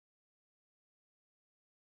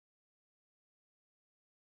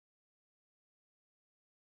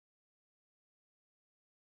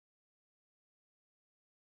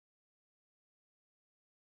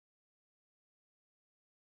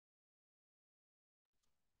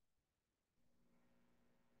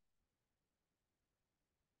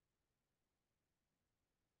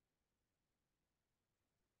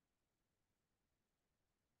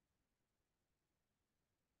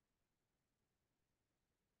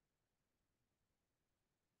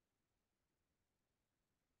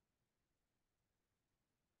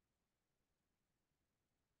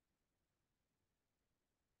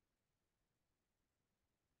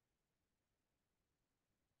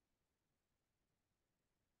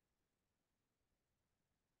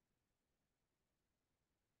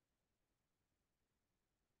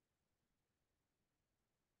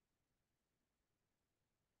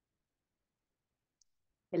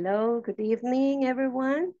Hello, good evening,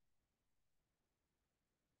 everyone.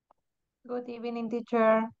 Good evening,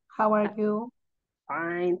 teacher. How are you?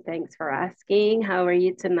 Fine, thanks for asking. How are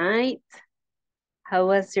you tonight? How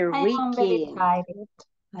was your I am very weekend? tired.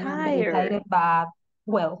 I am very Tired. tired, but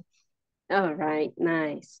well, All right,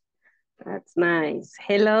 nice. That's nice.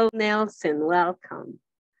 Hello, Nelson, welcome.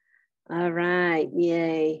 All right,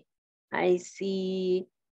 yay. I see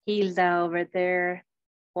Hilda over there.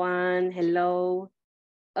 Juan, hello.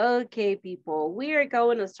 Okay, people, we are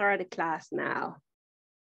going to start the class now.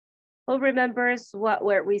 Who remembers what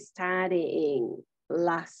were we studying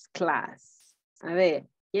last class? A ver,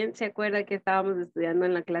 ¿quién se acuerda que estábamos estudiando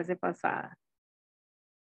en la clase pasada?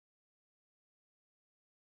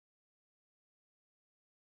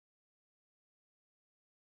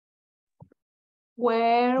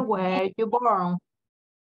 where were you born?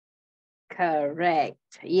 Correct.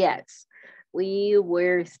 Yes. We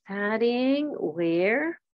were studying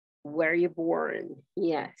where were you born?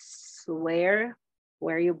 Yes. Where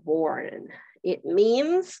were you born? It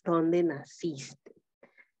means donde naciste,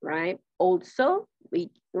 right? Also,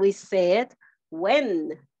 we said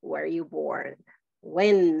when were you born?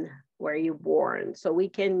 When were you born? So we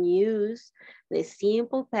can use the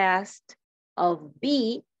simple past of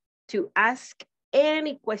be to ask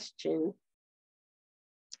any question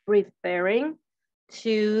referring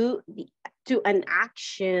to an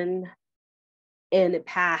action in the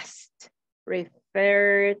past.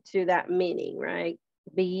 Refer to that meaning, right?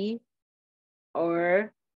 Be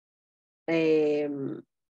or be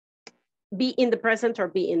in the present or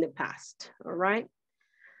be in the past. All right.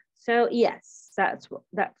 So yes, that's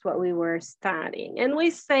what we were studying. And we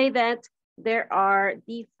say that there are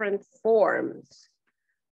different forms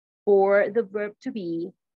for the verb to be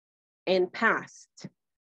in past.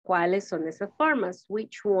 ¿Cuáles son esas formas?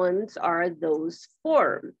 Which ones are those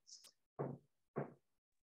forms?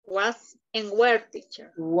 Was and where,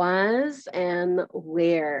 teacher. Was and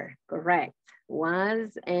where, correct.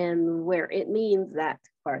 Was and where. It means that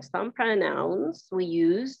for some pronouns, we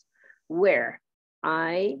use where.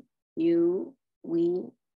 I, you, we,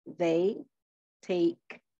 they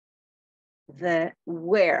take the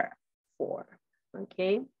where form,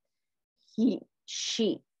 okay? He,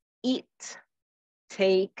 she, it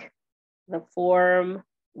take the form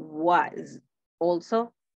was.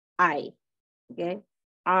 Also, I, okay?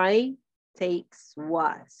 I takes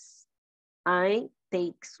was. I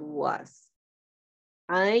takes was.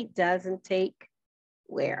 I doesn't take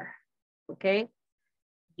where, okay?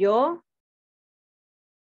 Yo,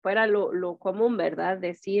 fuera lo común, ¿verdad?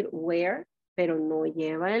 Decir where, pero no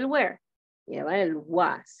lleva el where, lleva el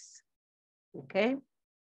was, okay?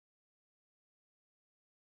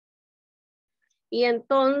 Y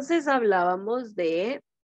entonces hablábamos de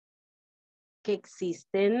que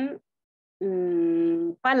existen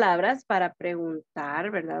palabras para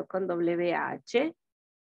preguntar, ¿verdad? Con WH.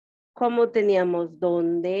 ¿Cómo teníamos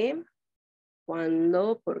dónde,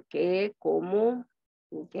 cuándo, por qué, cómo?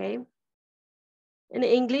 Okay. In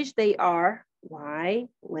English, they are why,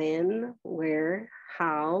 when, where,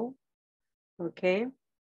 how. Okay.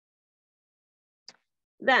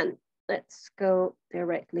 Then let's go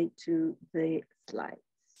directly to the slides.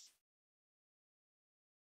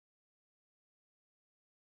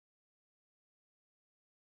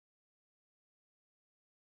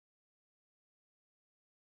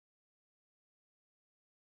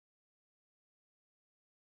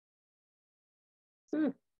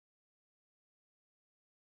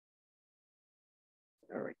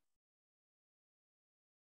 All right.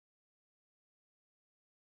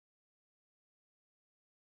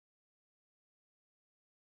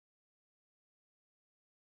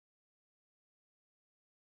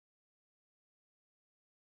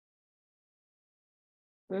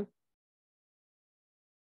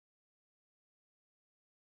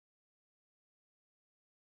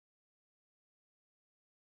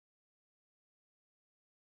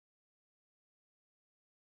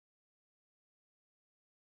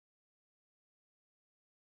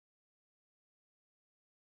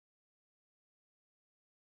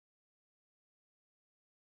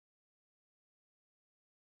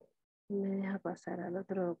 Me deja pasar al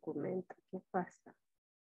otro documento. ¿Qué pasa?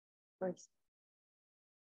 Pues,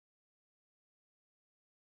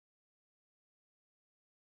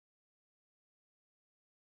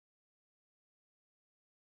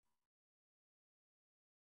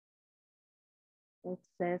 it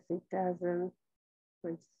says it doesn't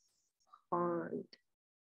respond.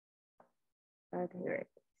 But here it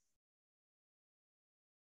is.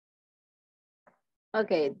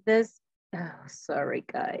 Okay, this Oh, sorry,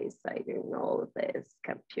 guys. I don't know this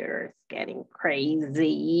computer is getting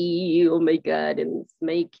crazy. Oh my God, and it's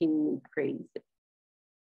making me crazy.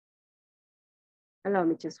 Allow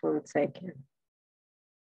me just 1 second.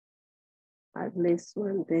 At least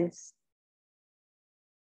when this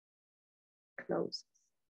closes.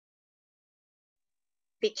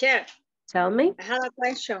 Teacher, Tell me. I have a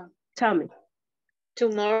question. Tell me.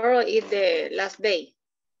 Tomorrow is the last day.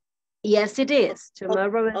 Yes, it is.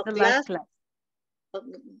 Tomorrow is the last class.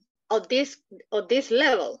 Of this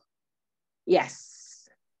level. Yes.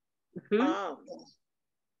 Oh.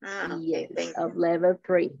 Okay, Yes, of level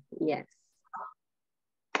 3. Yes.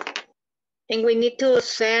 And we need to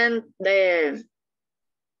send the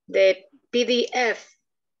PDF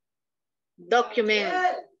document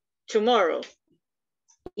tomorrow.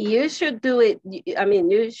 You should do it. I mean,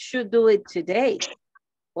 you should do it today.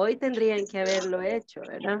 Hoy tendrían que haberlo hecho,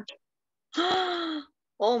 ¿verdad?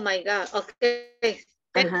 Oh my God. Okay.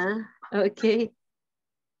 Okay.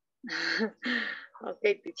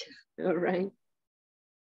 Okay, teacher. All right.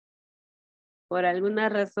 Por alguna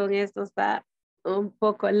razón esto está un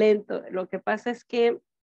poco lento. Lo que pasa es que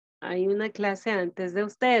hay una clase antes de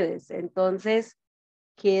ustedes, entonces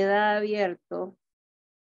queda abierto.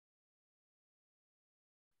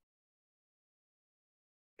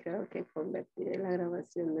 Creo que convertiré la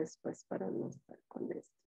grabación después para no estar con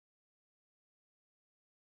esto.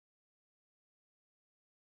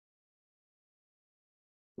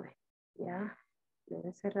 Bueno, ya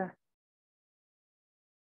debe cerrar.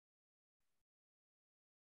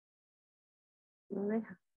 No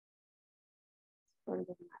deja.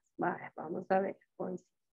 Vale, vamos a ver. Pues,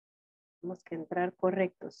 tenemos que entrar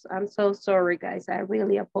correctos. I'm so sorry, guys. I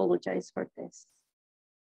really apologize for this.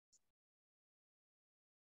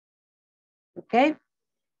 Okay,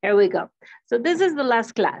 here we go. So this is the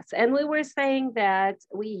last class. And we were saying that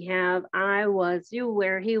we have I was, you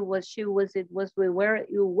were, he was, she was, it was, we were,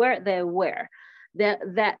 you were, they were.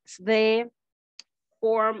 That's the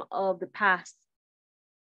form of the past,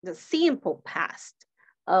 the simple past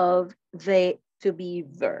of the to be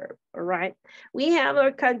verb, all right? We have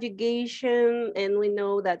our conjugation, and we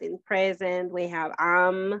know that in present we have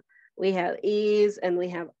we have is, and we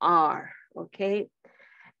have are, okay?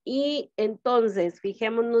 Y entonces,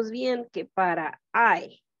 fijémonos bien que para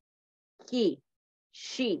I, he,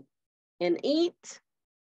 she, and it,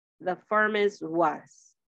 the form is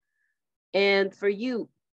was. And for you,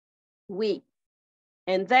 we,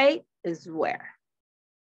 and they is were.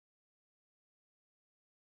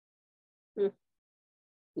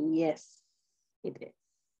 Yes, it is.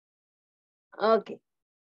 Okay.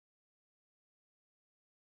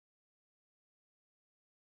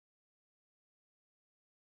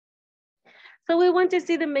 So we want to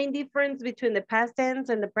see the main difference between the past tense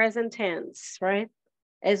and the present tense, right?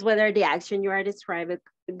 Is whether the action you are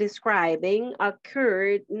describing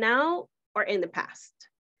occurred now or in the past.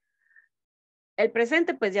 El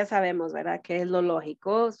presente, pues ya sabemos, ¿verdad? Que es lo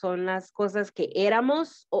lógico. Son las cosas que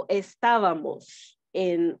éramos o estábamos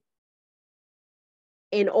en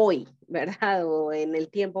hoy, ¿verdad? O en el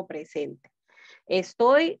tiempo presente.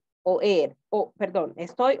 Estoy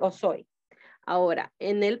estoy o soy. Ahora,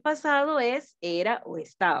 en el pasado es era o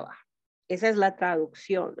estaba. Esa es la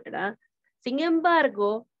traducción, ¿verdad? Sin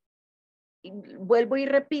embargo, vuelvo y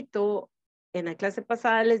repito, en la clase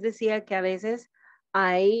pasada les decía que a veces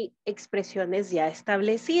hay expresiones ya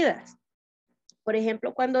establecidas. Por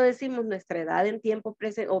ejemplo, cuando decimos nuestra edad en tiempo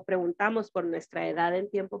presente o preguntamos por nuestra edad en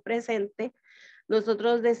tiempo presente,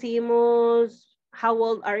 nosotros decimos, how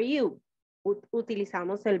old are you?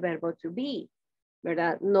 Utilizamos el verbo to be,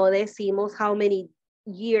 ¿verdad? No decimos how many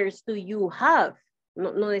years do you have.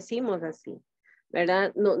 No decimos así,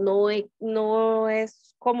 ¿verdad? No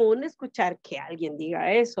es común escuchar que alguien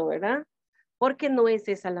diga eso, ¿verdad? Porque no es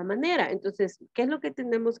esa la manera. Entonces, ¿qué es lo que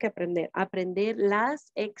tenemos que aprender? Aprender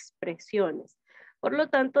las expresiones. Por lo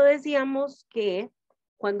tanto, decíamos que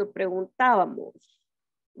cuando preguntábamos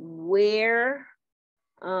where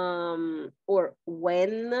or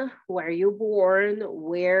when were you born,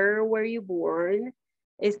 where were you born,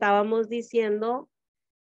 estábamos diciendo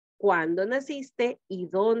cuándo naciste y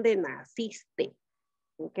dónde naciste,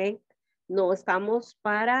 ¿ok? No estamos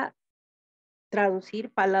para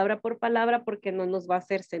traducir palabra por palabra porque no nos va a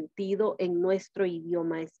hacer sentido en nuestro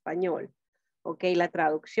idioma español, ¿ok? La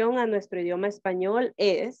traducción a nuestro idioma español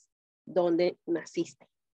es dónde naciste,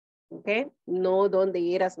 ¿ok? No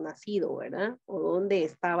dónde eras nacido, ¿verdad? O dónde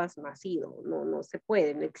estabas nacido. No se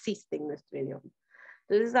puede, no existe en nuestro idioma.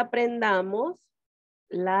 Entonces aprendamos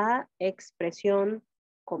la expresión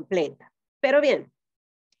completa. Pero bien,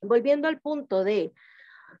 volviendo al punto de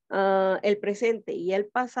el presente y el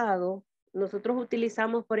pasado, Nosotros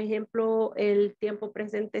utilizamos, por ejemplo, el tiempo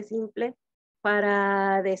presente simple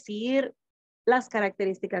para decir las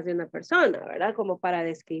características de una persona, ¿verdad? Como para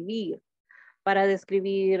describir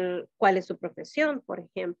cuál es su profesión, por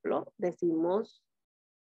ejemplo, decimos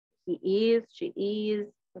he is, she is,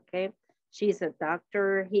 okay? She's a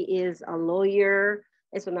doctor, he is a lawyer,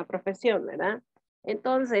 es una profesión, ¿verdad?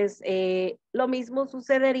 Entonces, lo mismo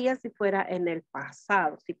sucedería si fuera en el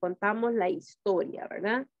pasado, si contamos la historia,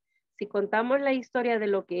 ¿verdad? Si contamos la historia de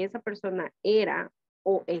lo que esa persona era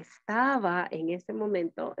o estaba en ese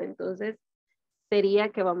momento, entonces sería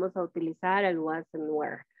que vamos a utilizar el was and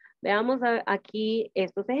were. Veamos aquí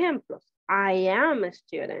estos ejemplos. I am a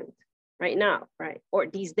student right now, right? Or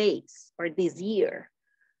these days, or this year.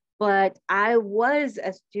 But I was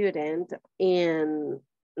a student in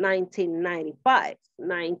 1995,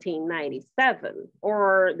 1997,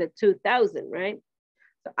 or the 2000, right?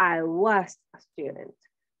 So I was a student.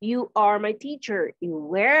 You are my teacher. You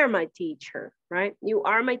were my teacher, right? You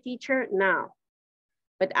are my teacher now.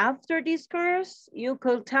 But after this course, you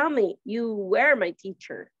could tell me you were my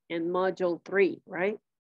teacher in module 3, right?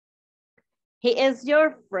 He is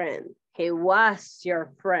your friend. He was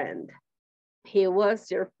your friend. He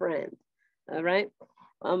was your friend. All right.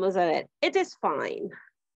 Vamos a ver. It is fine.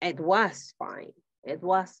 It was fine. It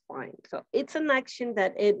was fine. So it's an action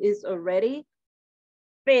that it is already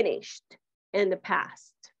finished in the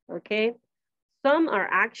past. Okay. Some are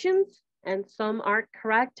actions and some are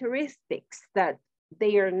characteristics that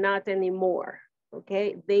they are not anymore.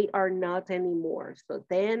 Okay. They are not anymore. So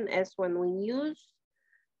then as when we use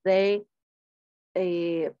the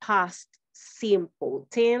past simple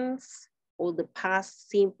tense or the past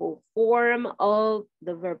simple form of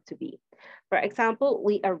the verb to be. For example,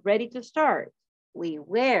 we are ready to start. We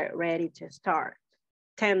were ready to start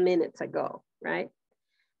 10 minutes ago, right?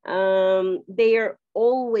 They are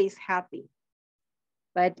always happy.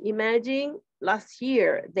 But imagine last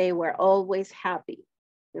year, they were always happy,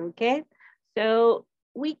 okay? So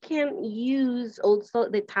we can use also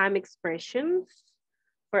the time expressions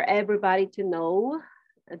for everybody to know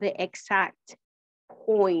the exact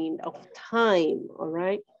point of time, all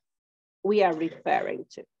right, we are referring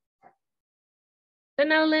to. So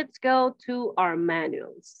now let's go to our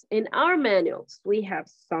manuals. In our manuals, we have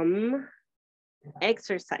some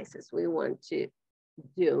exercises we want to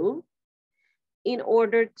do in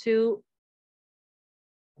order to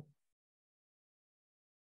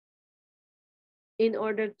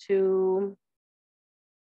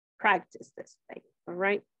practice this thing, all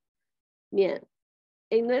right? Bien.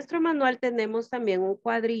 En nuestro manual tenemos también un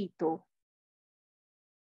cuadrito.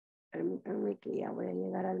 Permítanme que ya voy a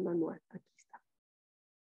llegar al manual. Aquí está.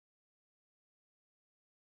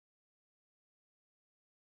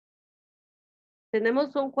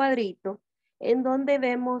 Tenemos un cuadrito en donde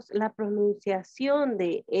vemos la pronunciación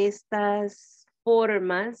de estas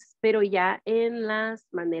formas, pero ya en las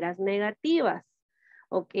maneras negativas.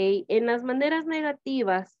 Ok, en las maneras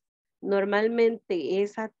negativas, normalmente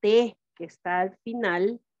esa T que está al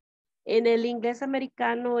final, en el inglés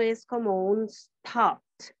americano es como un stop,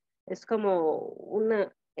 es como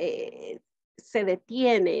una, se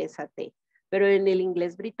detiene esa T, pero en el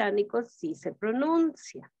inglés británico sí se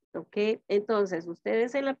pronuncia, ¿ok? Entonces,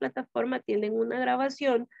 ustedes en la plataforma tienen una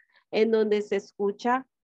grabación en donde se escucha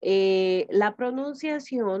la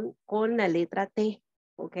pronunciación con la letra T,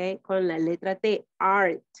 ¿ok? Con la letra T,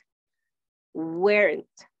 aren't, weren't,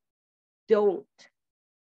 don't,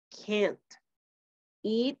 can't.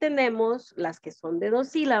 Y tenemos las que son de 2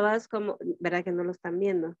 sílabas, como, ¿verdad que no lo están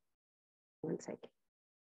viendo? One second.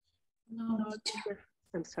 No,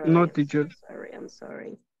 I'm sorry. No, teacher. I'm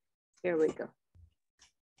sorry. Here we go.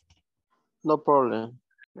 No problem.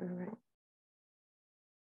 All right.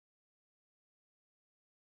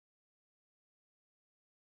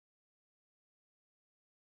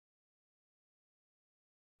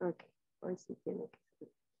 Ok, hoy sí tiene que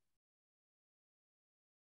ser.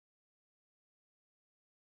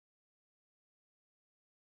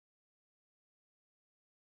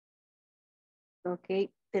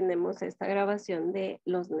 Ok, tenemos esta grabación de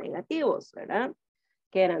los negativos, ¿verdad?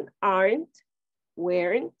 Que eran aren't,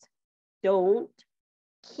 weren't, don't,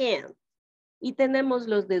 can't. Y tenemos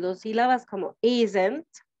los de 2 sílabas como isn't,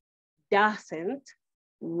 doesn't,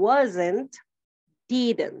 wasn't,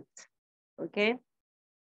 didn't. ¿Ok?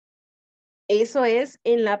 Eso es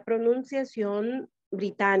en la pronunciación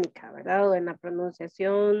británica, ¿verdad? O en la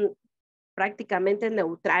pronunciación prácticamente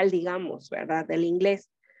neutral, digamos, ¿verdad? Del inglés.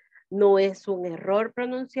 No es un error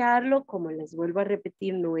pronunciarlo, como les vuelvo a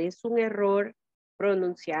repetir, no es un error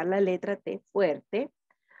pronunciar la letra T fuerte,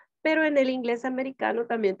 Pero en el inglés americano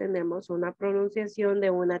también tenemos una pronunciación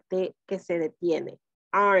de una T que se detiene.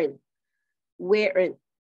 Aren't, weren't,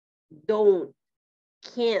 don't,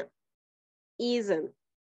 can't, isn't,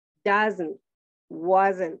 doesn't,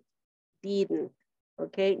 wasn't, didn't.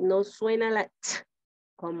 ¿Ok? No suena la T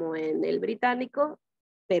como en el británico,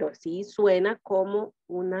 pero sí suena como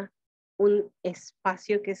un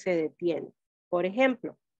espacio que se detiene. Por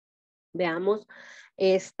ejemplo, veamos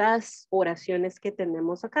estas oraciones que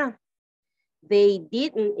tenemos acá. They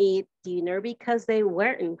didn't eat dinner because they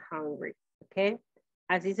weren't hungry. ¿Ok?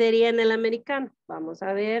 Así sería en el americano. Vamos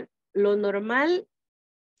a ver, lo normal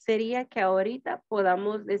sería que ahorita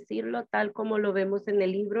podamos decirlo tal como lo vemos en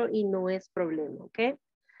el libro y no es problema, ¿ok?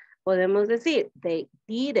 Podemos decir, they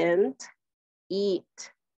didn't eat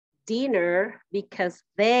dinner because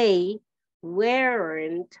they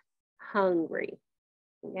weren't hungry.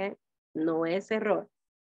 ¿Okay? No es error.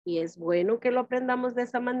 Y es bueno que lo aprendamos de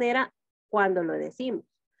esa manera cuando lo decimos.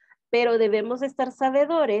 Pero debemos estar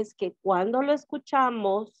sabedores que cuando lo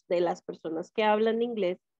escuchamos de las personas que hablan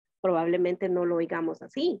inglés, probablemente no lo oigamos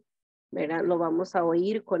así, ¿verdad? Lo vamos a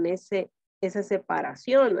oír con esa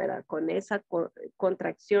separación, ¿verdad? Con esa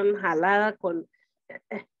contracción jalada, con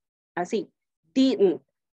así, didn't,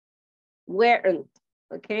 weren't,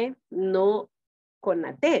 ¿ok? No con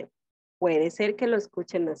la T. Puede ser que lo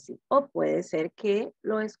escuchen así o puede ser que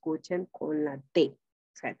lo escuchen con la T.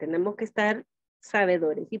 O sea, tenemos que estar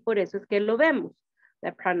sabedores y por eso es que lo vemos.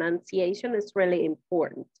 The pronunciation is really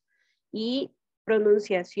important. Y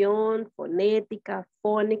pronunciación, fonética,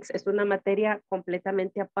 phonics es una materia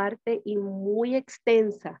completamente aparte y muy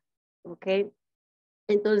extensa, ¿ok?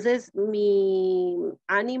 Entonces, mi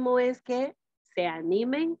ánimo es que se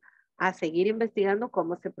animen a seguir investigando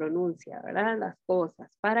cómo se pronuncia, ¿verdad? Las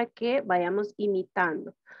cosas, para que vayamos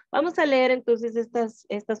imitando. Vamos a leer entonces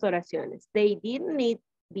estas oraciones. They didn't eat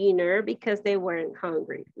dinner because they weren't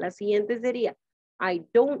hungry. La siguiente sería, I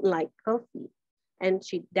don't like coffee and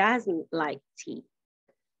she doesn't like tea.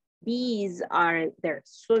 These aren't their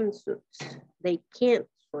swimsuits. They can't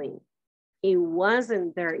swim. He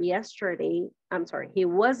wasn't there yesterday. I'm sorry, he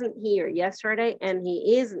wasn't here yesterday and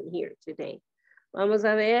he isn't here today. Vamos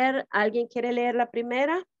a ver, ¿alguien quiere leer la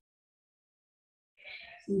primera?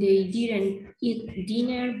 They didn't eat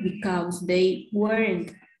dinner because they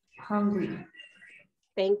weren't hungry.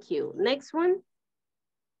 Thank you. Next one.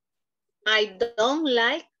 I don't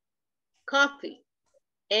like coffee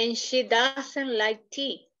and she doesn't like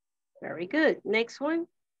tea. Very good. Next one.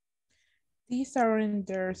 These aren't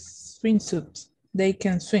their swimsuits. They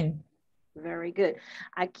can swim. Very good.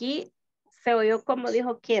 Aquí se oyó como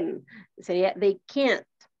dijo Ken. Sería they can't.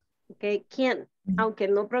 Okay, can't. Aunque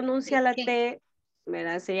no pronuncia la T,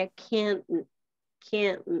 ¿verdad? Sería can't.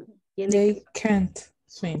 Can't. They can't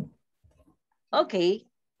swim. Ok,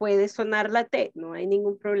 puede sonar la T, no hay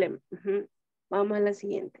ningún problema. Vamos a la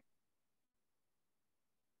siguiente.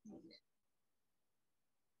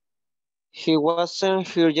 He wasn't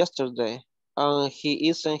here yesterday and he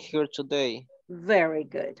isn't here today. Very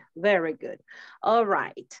good, very good. All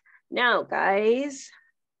right. Now, guys,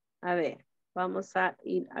 a ver, vamos a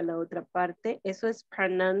ir a la otra parte. Eso es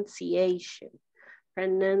pronunciation.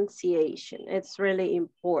 Pronunciation. It's really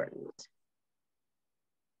important.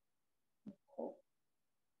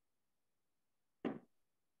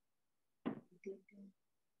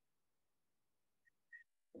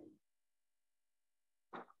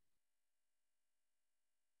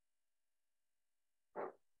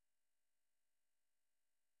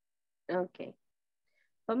 Ok.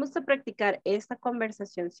 Vamos a practicar esta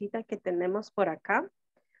conversacioncita que tenemos por acá.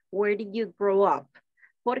 Where did you grow up?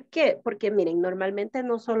 ¿Por qué? Porque miren, normalmente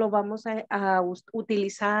no solo vamos a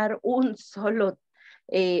utilizar un solo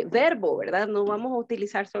verbo, ¿verdad? No vamos a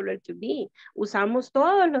utilizar solo el to be. Usamos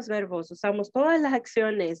todos los verbos, usamos todas las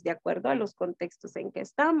acciones de acuerdo a los contextos en que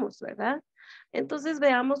estamos, ¿verdad? Entonces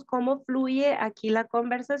veamos cómo fluye aquí la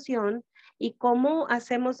conversación y cómo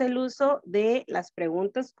hacemos el uso de las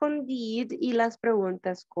preguntas con did y las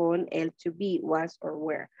preguntas con el to be, was or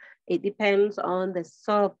were. It depends on the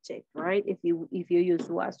subject, right? If you use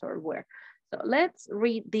was or were. So let's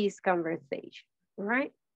read this conversation,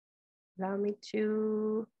 right? Allow me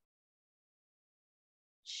to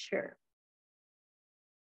share.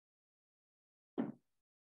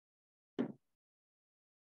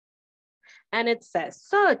 And it says,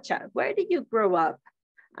 so Chad, where did you grow up?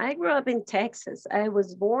 I grew up in Texas. I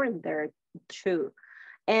was born there too.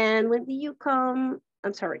 And when did you come?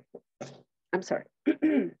 I'm sorry.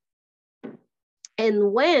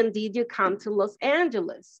 And when did you come to Los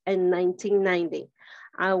Angeles? In 1990.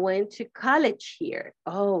 I went to college here.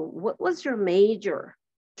 Oh, what was your major?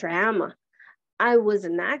 Drama. I was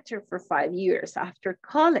an actor for 5 years after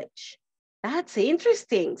college. That's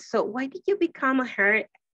interesting. So why did you become a hair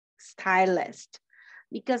stylist?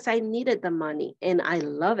 Because I needed the money and I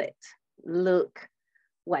love it. Look,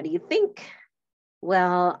 what do you think?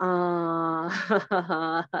 Well, all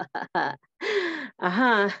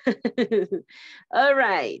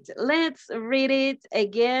right, let's read it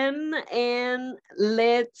again and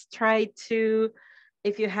let's try to,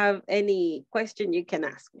 if you have any question, you can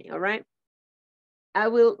ask me, all right? I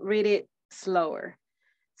will read it slower.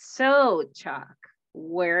 So, Chuck,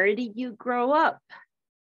 where did you grow up?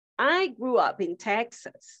 I grew up in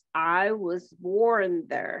Texas. I was born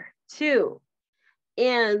there too.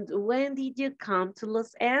 And when did you come to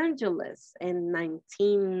Los Angeles? In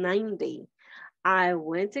 1990. I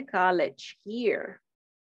went to college here.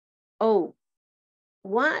 Oh,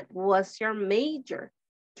 what was your major?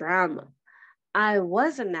 Drama. I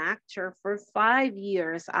was an actor for 5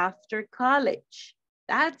 years after college.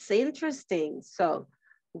 That's interesting. So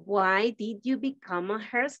why did you become a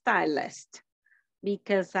hairstylist?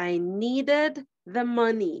 Because I needed the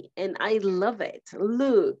money and I love it.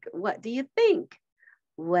 Look, what do you think?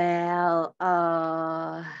 Well,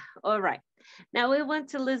 all right. Now we want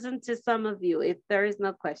to listen to some of you if there is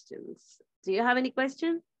no questions. Do you have any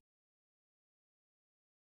questions?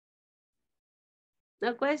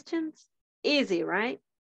 No questions? Easy, right?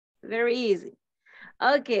 Very easy.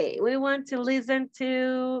 Okay, we want to listen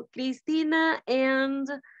to Cristina and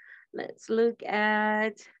let's look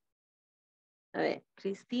at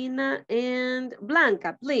Cristina and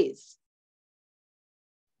Blanca, please.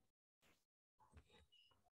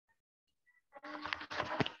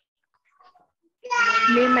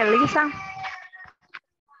 Me, Melissa.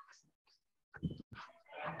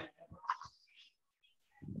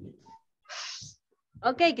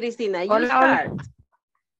 Okay, Cristina, you Hola, start. hola.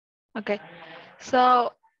 Okay.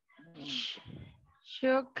 So,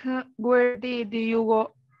 where did you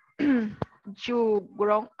go? You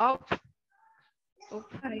grown up?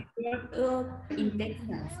 I grew up in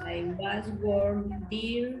Texas. I was born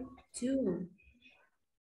there too.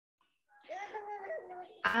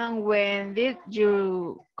 And when did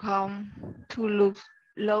you come to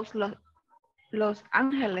Los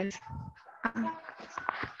Angeles?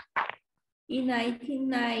 In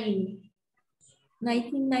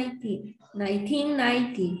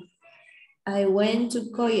 1990, I went to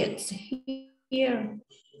college here.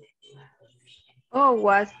 Oh,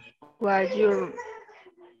 was your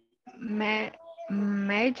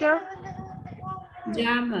major?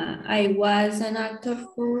 Drama. I was an actor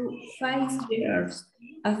for 5 years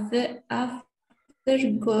after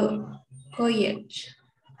college.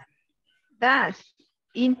 That's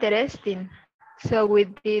interesting. So we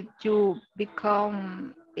did you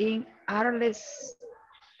become in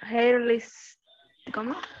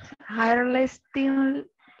 ¿cómo?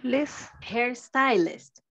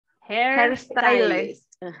 Hairstylist. Hairstylist.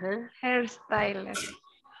 Uh-huh. Hairstylist.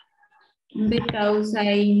 Because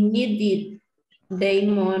I needed the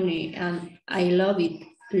money and I love it.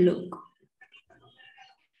 Look.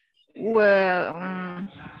 Well,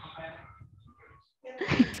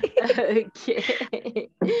 Okay.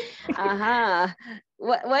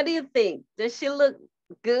 What do you think? Does she look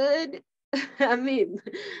good? I mean,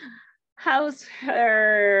 how's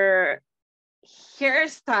her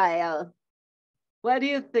hairstyle? What do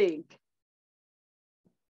you think?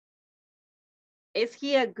 Is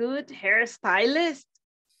he a good hairstylist?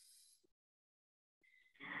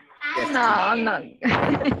 no. Not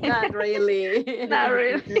really. Not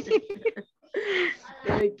really.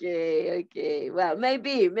 Okay. Well,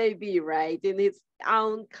 maybe, right? In his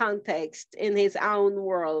own context, in his own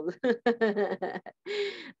world.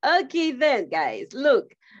 Okay, then, guys,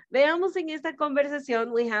 look, veamos en esta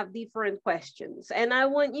conversación, we have different questions. And I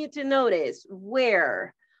want you to notice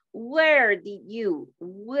where did you,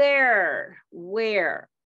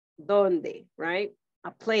 dónde, right?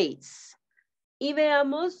 A place. Y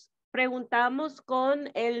veamos, preguntamos con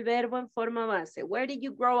el verbo en forma base. Where did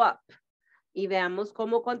you grow up? Y veamos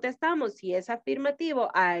cómo contestamos. Si es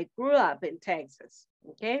afirmativo, I grew up in Texas.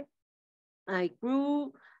 Okay? I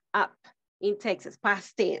grew up in Texas.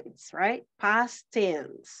 Past tense, right? Past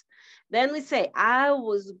tense. Then we say, I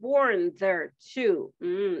was born there too.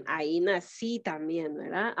 Ahí nací también,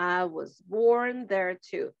 ¿verdad? I was born there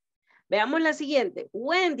too. Veamos la siguiente.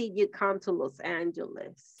 When did you come to Los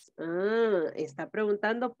Angeles? Está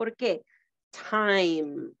preguntando por qué.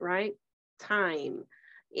 Time, right? Time.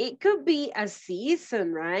 It could be a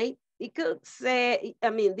season, right? It could say,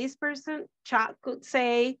 I mean, this person, Chuck, could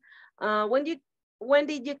say, when did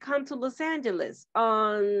you come to Los Angeles?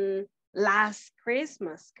 On last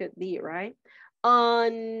Christmas, could be, right?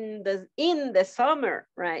 in the summer,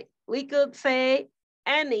 right? We could say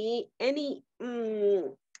any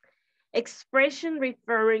expression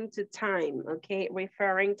referring to time, okay?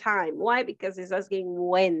 Referring time. Why? Because it's asking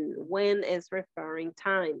when. When is referring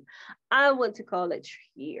time. I went to college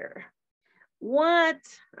here. What?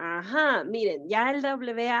 Ajá, miren, ya el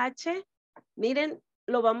WH, miren,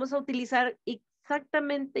 lo vamos a utilizar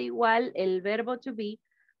exactamente igual el verbo to be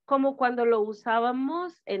como cuando lo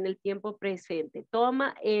usábamos en el tiempo presente.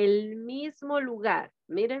 Toma el mismo lugar,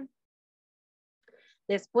 miren.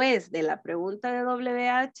 Después de la pregunta de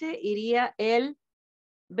WH iría el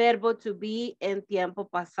verbo to be en tiempo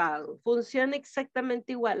pasado. Funciona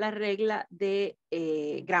exactamente igual la regla de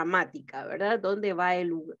gramática, ¿verdad? ¿Dónde va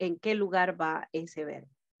en qué lugar va ese verbo?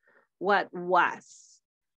 What was.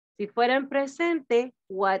 Si fuera en presente,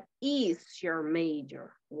 what is your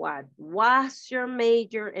major? What was your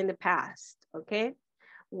major in the past? ¿Ok?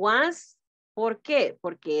 Was, ¿por qué?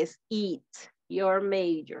 Porque es it. Your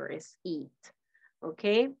major is it.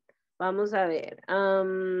 ¿Ok? Vamos a ver.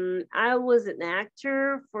 I was an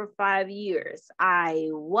actor for 5 years. I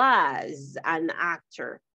was an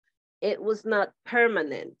actor. It was not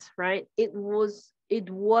permanent, right? It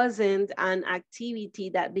wasn't an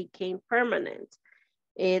activity that became permanent.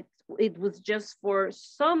 It was just for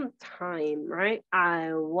some time, right?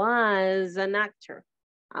 I was an actor.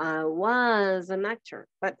 I was an actor,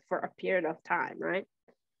 but for a period of time, right?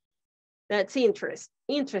 That's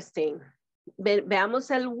interesting.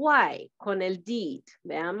 Veamos el why con el did.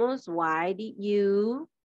 Veamos, why did you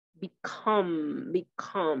become?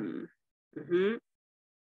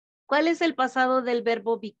 ¿Cuál es el pasado del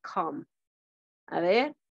verbo become? A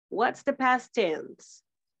ver, what's the past tense?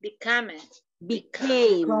 Became. Became.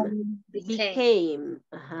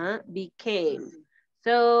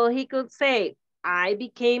 So he could say, I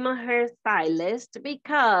became a hairstylist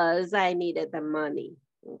because I needed the money,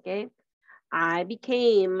 okay? I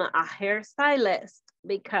became a hairstylist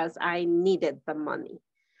because I needed the money.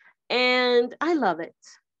 And I love it,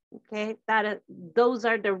 okay? Those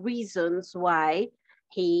are the reasons why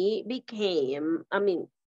he became,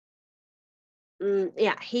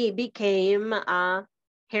 he became a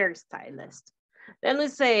hairstylist. Then we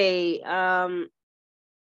say,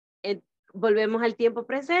 volvemos al tiempo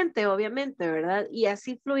presente, obviamente, ¿verdad? Y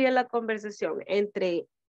así fluye la conversación entre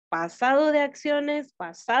pasado de acciones,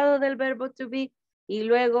 pasado del verbo to be, y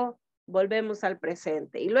luego volvemos al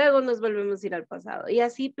presente, y luego nos volvemos a ir al pasado. Y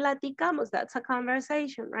así platicamos. That's a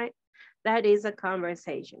conversation, right? That is a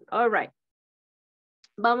conversation. All right.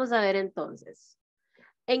 Vamos a ver entonces.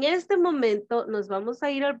 En este momento nos vamos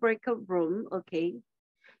a ir al breakout room, ¿ok?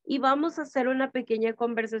 Y vamos a hacer una pequeña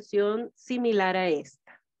conversación similar a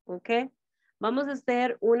esta, ¿ok? Vamos a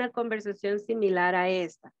hacer una conversación similar a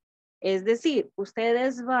esta. Es decir,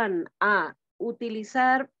 ustedes van a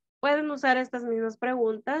utilizar, pueden usar estas mismas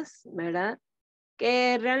preguntas, ¿verdad?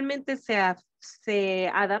 Que realmente se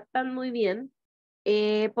adaptan muy bien.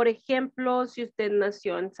 Por ejemplo, si usted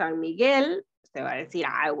nació en San Miguel, usted va a decir,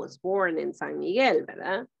 I was born in San Miguel,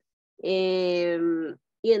 ¿verdad?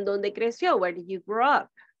 ¿Y en dónde creció? Where did you grow up?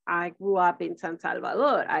 I grew up in San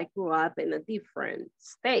Salvador. I grew up in a different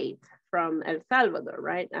state from El Salvador,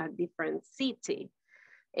 right? A different city.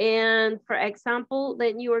 And for example,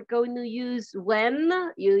 then you are going to use when,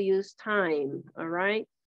 you use time, all right?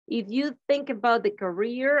 If you think about the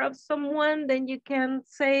career of someone, then you can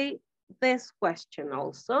say this question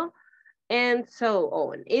also, and so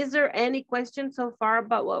on. Is there any question so far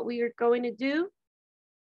about what we are going to do?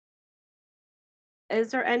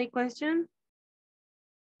 Is there any question?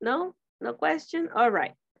 No? No question? All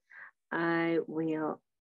right. I will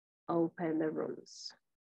open the rooms.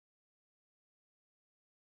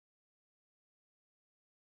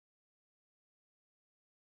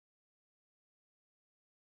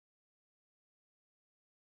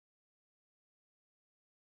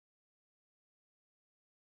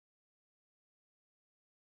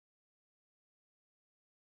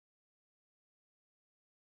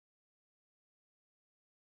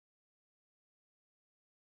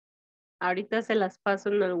 Ahorita se las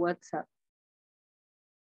paso en el WhatsApp.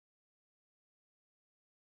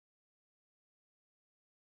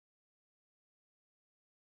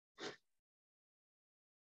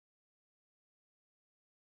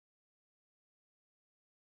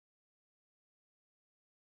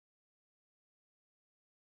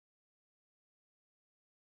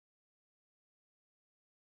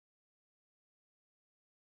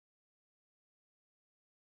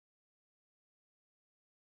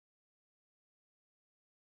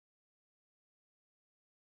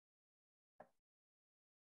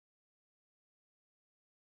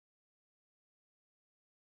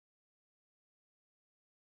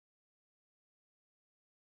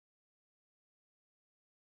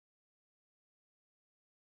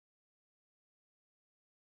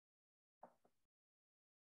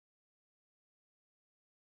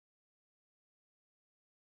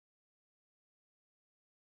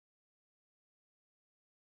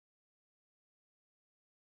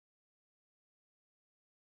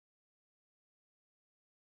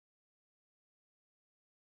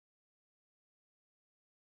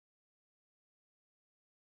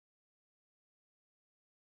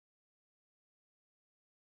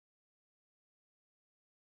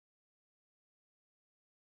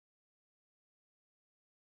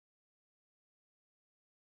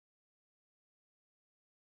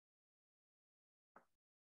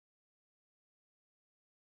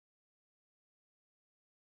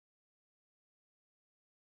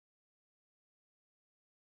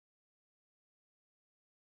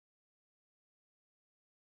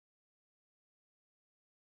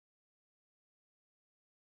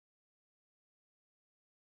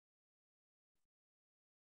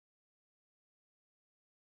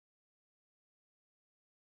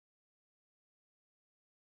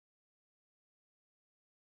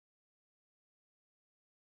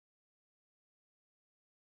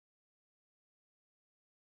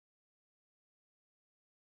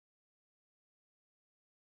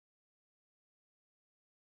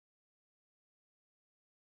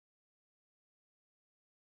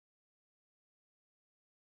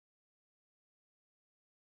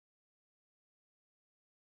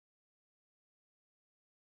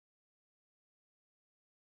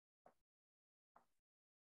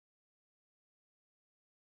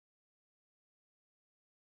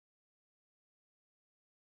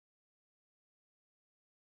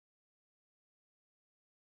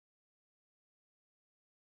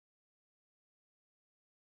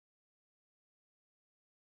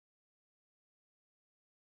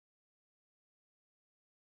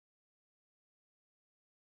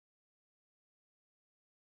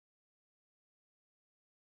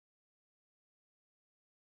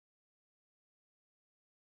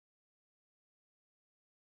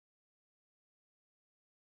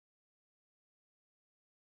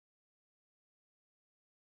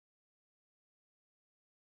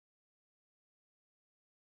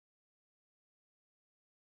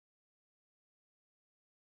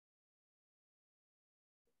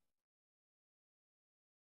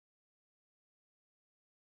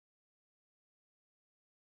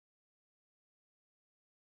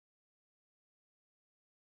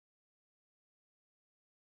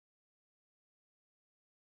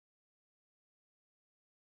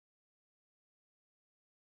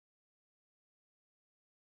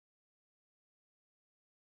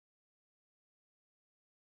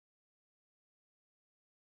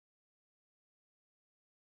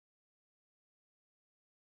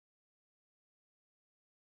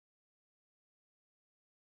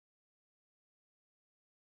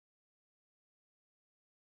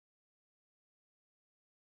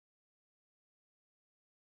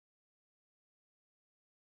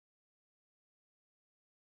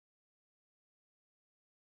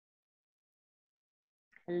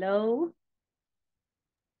 Hello,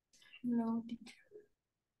 No, teacher.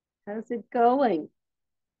 how's it going?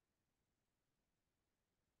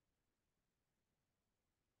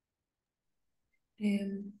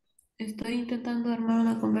 Estoy intentando armar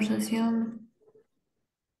una conversación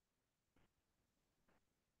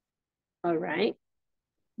All right,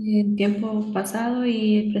 en tiempo pasado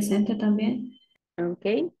y presente también.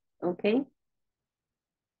 okay, okay.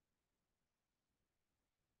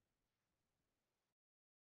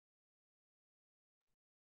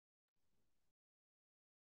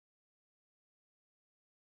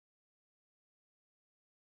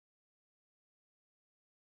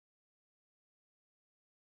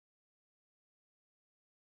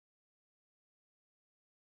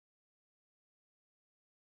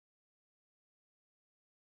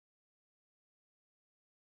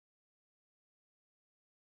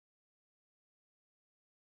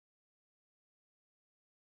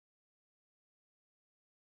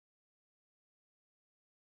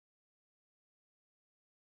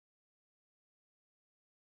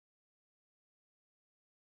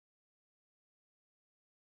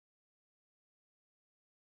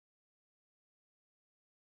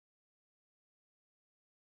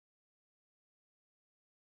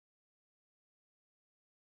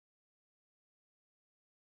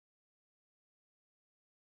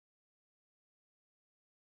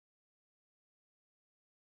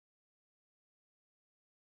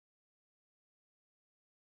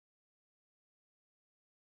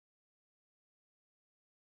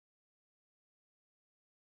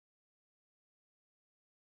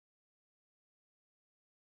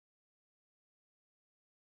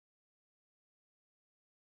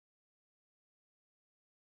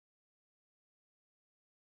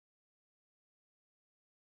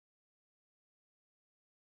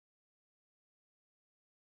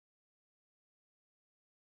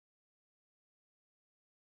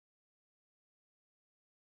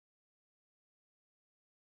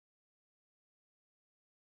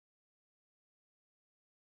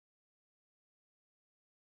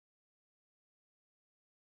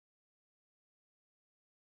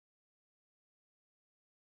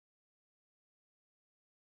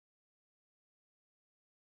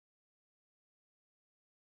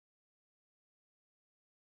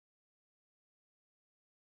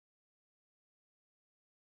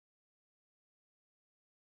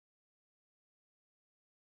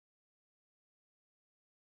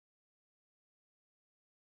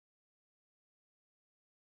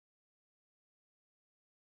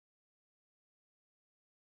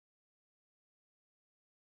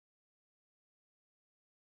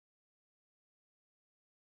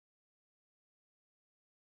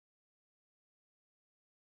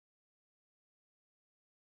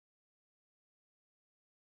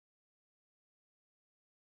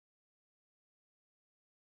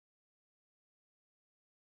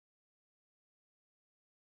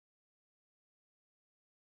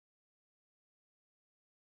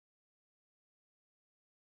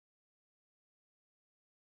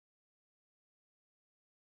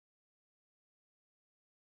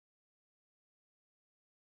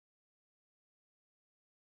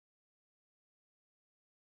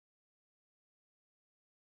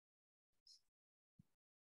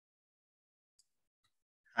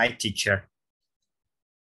 Hi, teacher.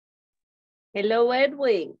 Hello,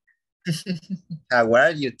 Edwin. How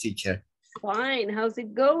are you, teacher? Fine, how's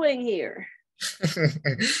it going here?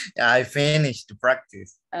 I finished the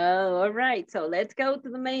practice. Oh, all right, so let's go to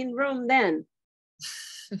the main room then.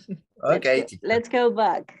 Okay, Let's go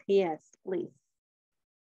back. Yes, please.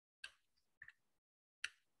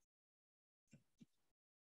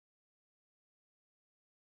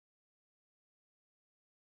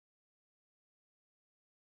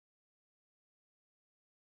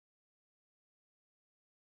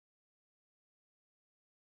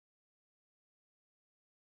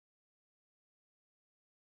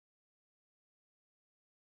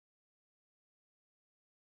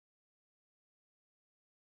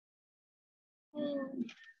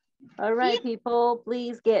 All right, people,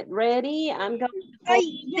 please get ready. I'm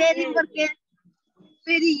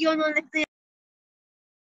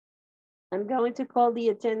going to call the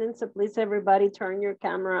attendance, so please everybody turn your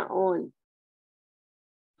camera on.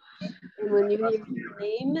 And when you hear your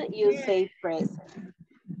name, you say present.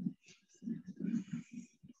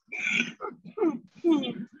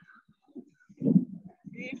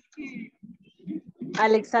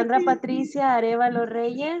 Alexandra Patricia Arevalo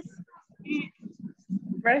Reyes.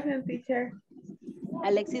 Present, teacher.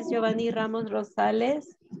 Alexis Giovanni Ramos Rosales.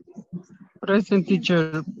 Present,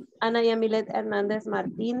 teacher. Ana Yamilet Hernández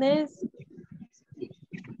Martínez.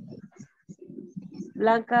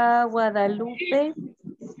 Blanca Guadalupe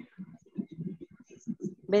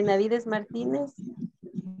Benavides Martínez.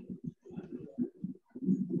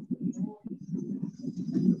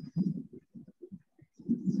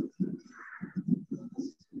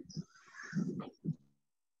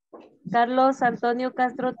 Carlos Antonio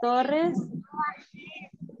Castro Torres.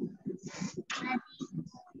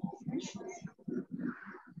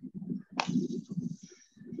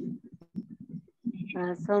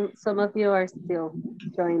 Some of you are still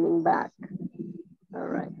joining back. All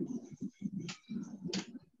right.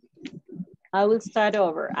 I will start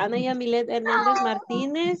over. Ana Yamilet Hernández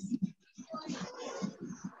Martínez.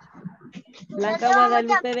 Blanca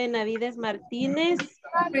Guadalupe Benavides Martínez.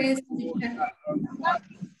 Present, teacher.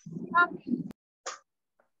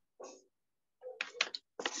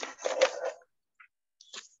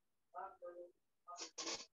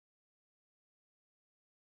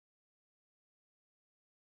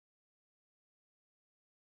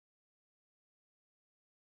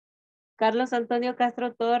 Carlos Antonio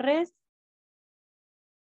Castro Torres.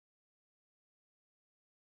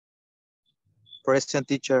 Present,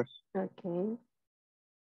 teacher. Okay.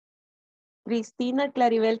 Cristina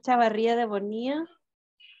Claribel Chavarría de Bonilla.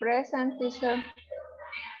 Present, teacher.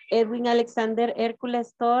 Edwin Alexander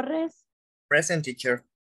Hércules Torres. Present, teacher.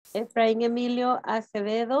 Efraín Emilio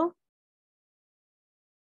Acevedo.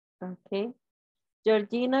 Okay.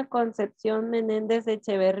 Georgina Concepción Menéndez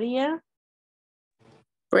Echeverría.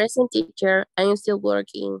 Present, teacher. I'm still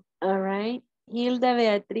working. All right. Hilda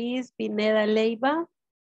Beatriz Pineda Leiva.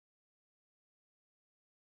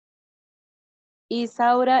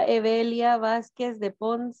 Isaura Evelia Vázquez de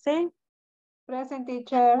Ponce. Present,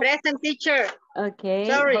 teacher. Present, teacher. Okay.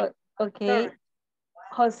 Sorry. Okay. Sorry.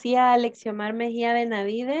 Josía Alexiomar Mejía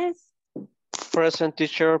Benavides. Present,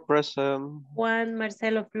 teacher. Present. Juan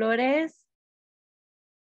Marcelo Flores.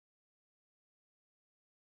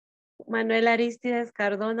 Manuel Aristides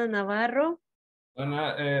Cardona Navarro.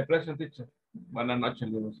 Present, teacher. Buenas noches,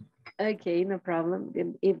 Luz. Okay, no problem.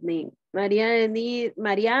 Good evening.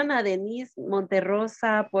 Mariana Denise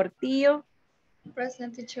Monterrosa Portillo.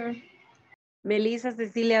 Present, teacher. Melissa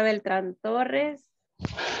Cecilia Beltrán Torres.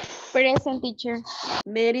 Present, teacher.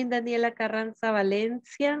 Merin Daniela Carranza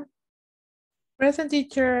Valencia. Present,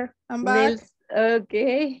 teacher. I'm back.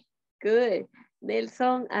 Okay, good.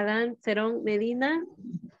 Nelson Adán Cerón Medina.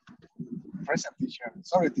 Present, teacher.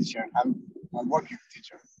 Sorry, teacher. I'm working,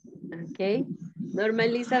 teacher. Okay. Norma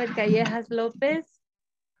Elizabeth Callejas López.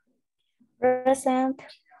 Present.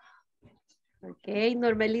 Okay.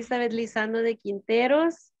 Norma Elizabeth Lizano de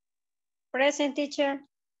Quinteros. Present, teacher.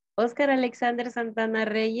 Oscar Alexander Santana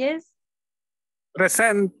Reyes.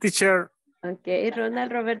 Present, teacher. Okay.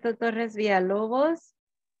 Ronald Roberto Torres Villalobos.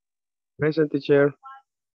 Present, teacher.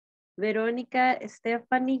 Verónica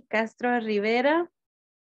Stephanie Castro Rivera.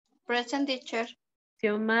 Present, teacher.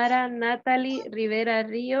 Xiomara Natalie Rivera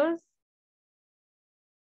Ríos.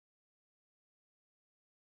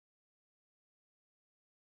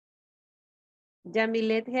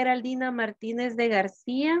 Yamilet Geraldina Martínez de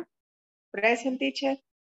García. Present, teacher.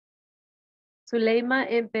 Zuleima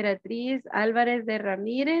Emperatriz Álvarez de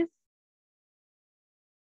Ramírez.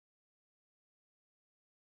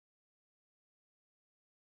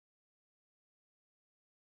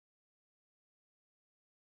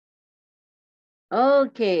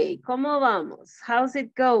 Ok, ¿cómo vamos? How's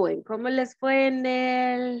it going? ¿Cómo les fue en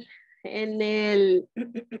el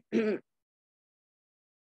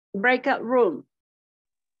breakout room?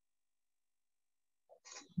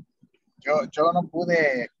 Yo no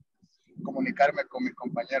pude comunicarme con mis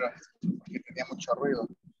compañeros porque tenía mucho ruido.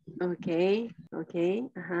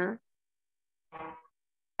 Ok, ajá.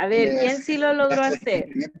 A ver, ¿quién sí lo logró hacer?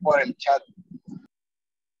 Por el chat.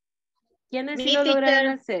 ¿Quiénes sí Mi lo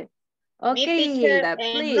lograron teacher. hacer? Ok, Mi teacher Hilda, en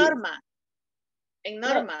please. Norma. En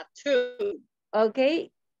Norma, too. Ok.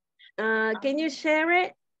 Can you share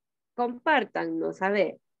it? Compártanos, a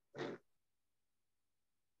ver.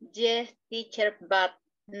 Yes, teacher, but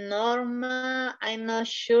Norma, I'm not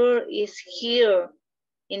sure is here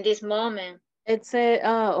in this moment. It's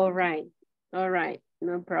all right,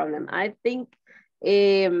 no problem. I think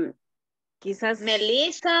quizás.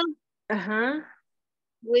 Melissa. Ajá.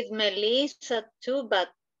 With Melissa too, but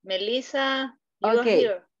Melissa, you're Okay.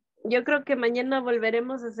 here. Yo creo que mañana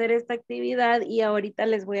volveremos a hacer esta actividad y ahorita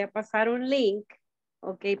les voy a pasar un link,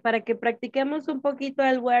 ok, para que practiquemos un poquito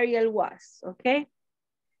el where y el was, ok.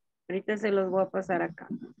 Ahorita se los voy a pasar acá.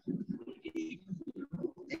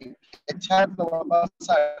 El chat lo va a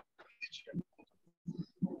pasar.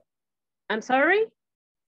 I'm sorry.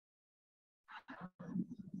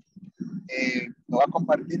 Lo va a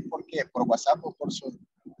compartir ¿por qué? ¿Por WhatsApp o por Zoom?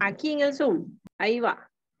 Aquí en el Zoom, ahí va.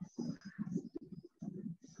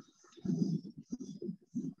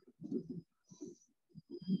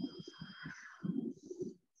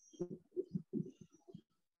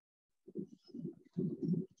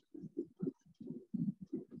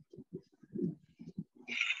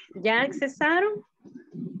 ¿Ya accesaron?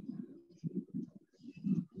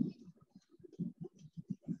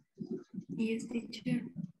 Yes, teacher.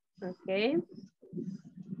 Ok.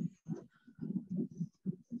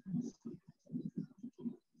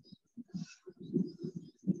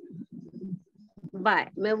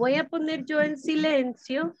 Vale, me voy a poner yo en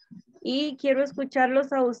silencio y quiero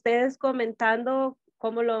escucharlos a ustedes comentando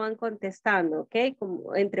cómo lo van contestando, ¿ok?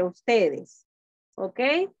 Como entre ustedes, ¿ok?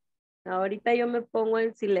 Ahorita yo me pongo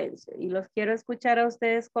en silencio y los quiero escuchar a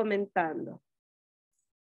ustedes comentando.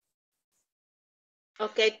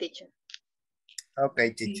 Okay, teacher.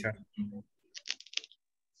 Okay, teacher.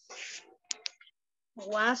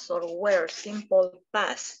 Was or were, simple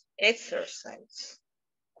past, exercise.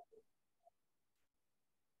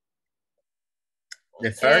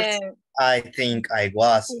 The first, I think I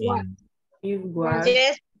was What? in. You was.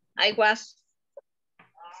 Yes, I was.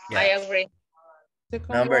 Yeah. I agree.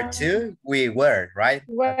 Number two, we were, right?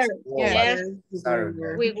 Were. Yes.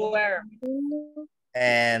 Saturday. We were.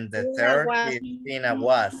 And the Tina third, was. Christina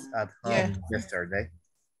was at home yesterday.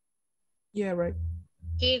 Yeah, right.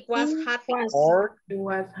 He was happy. Fourth, He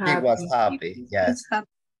was he was happy, yes.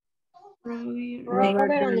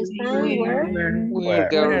 Robert and Stan were. Where?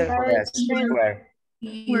 Yes, where?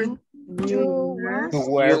 You was. You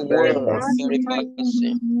Were very were busy. very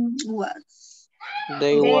busy. Was.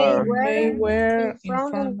 They were. They were in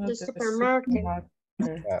front of the supermarket.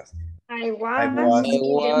 Yes. I I was. I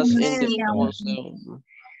was in the museum.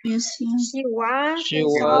 museum. She was. She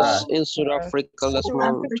was in South Africa last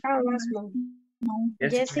month.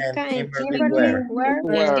 Jessica and Kimberly Kimberly were.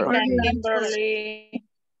 were. Jessica and Kimberly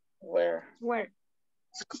were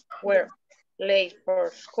late for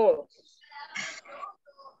school.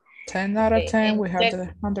 10 out of 10, we have check,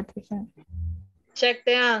 the 100%. check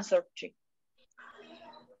the answer, chick.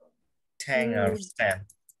 10 out of 10.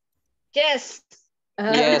 Yes.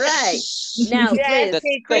 Yes. Right. Now, Yes,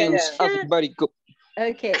 please. Thanks, very good.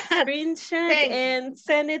 Okay, screenshot and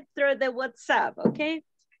send it through the WhatsApp, okay?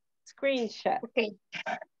 Screenshot. Okay.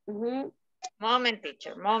 Moment,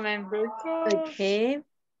 teacher, moment. Okay.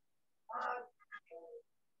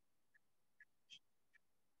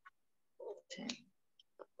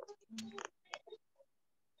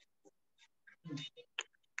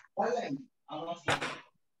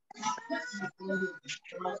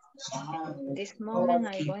 This moment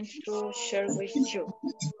I'm going to share with you.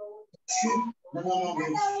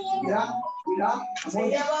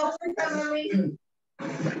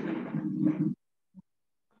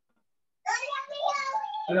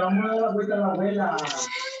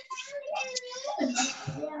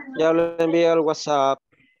 Ya lo envié al WhatsApp.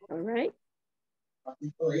 All right.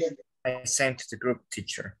 I sent to the group,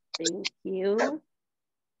 teacher. Thank you.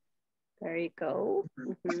 There you go.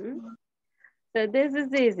 So this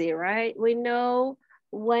is easy, right? We know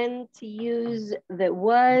when to use the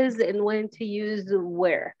was and when to use the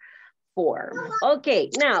were form.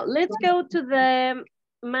 Okay, now let's go to the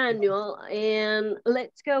manual and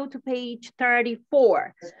let's go to page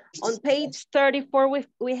 34. On page 34,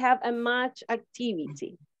 we have a match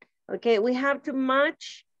activity. Okay, we have to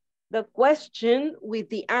match the question with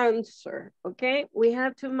the answer, okay? We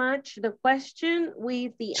have to match the question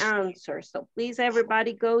with the answer. So please,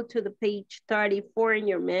 everybody go to the page 34 in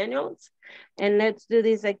your manuals and let's do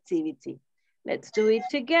this activity. Let's do it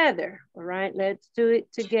together, all right? Let's do it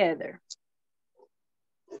together.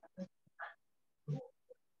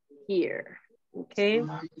 Here, okay?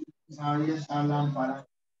 All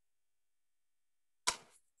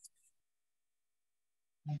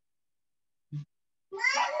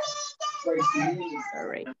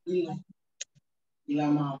right.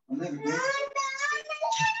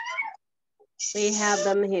 We have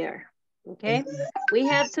them here, okay? We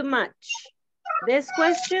have to match these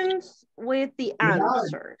questions with the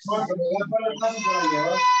answers.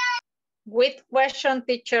 With question,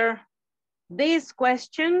 teacher. These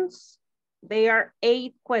questions, they are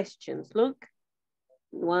 8 questions. Look,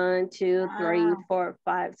 1, 2, 3, 4,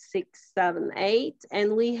 5, 6, 7, 8.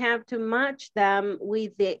 And we have to match them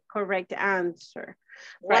with the correct answer.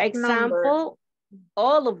 For example,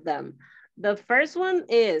 all of them. The first one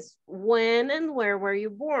is, when and where were you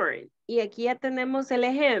born? Y aquí ya tenemos el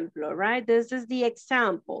ejemplo, right? This is the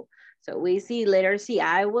example. So we see letter C,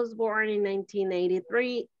 I was born in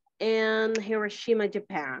 1983 in Hiroshima,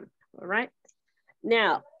 Japan, all right?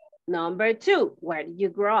 Now, number 2, where did you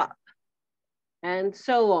grow up? And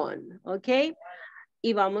so on, okay?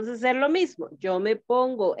 Y vamos a hacer lo mismo. Yo me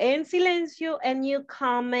pongo en silencio and you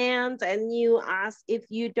comment and you ask if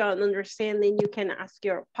you don't understand, then you can ask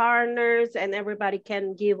your partners and everybody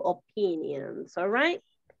can give opinions, all right?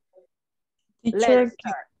 Teacher, Let's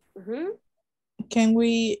start. Can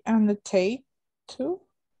we annotate too?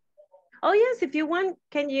 Oh yes, if you want,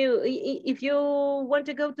 can you, if you want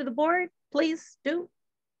to go to the board, please do.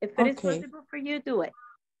 If it is Okay. possible for you, do it.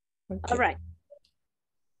 Okay. All right.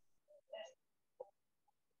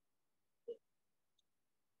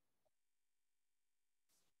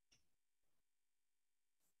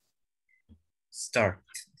 Start.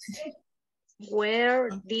 Where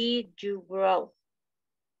did you grow?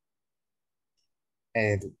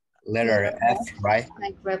 And letter F, right?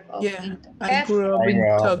 I grew up Yeah, in I F. grew up I in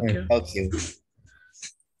grew up Tokyo. in Tokyo.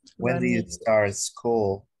 When Let did you me- start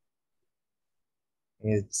school?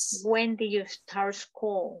 It's When did you start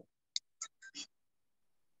school?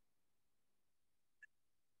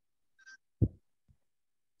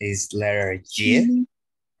 letter G.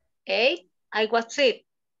 A. I was it.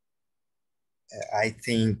 I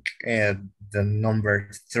think the number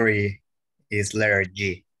 3 is letter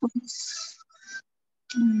G.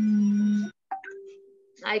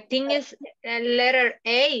 I think it's letter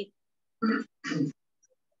A.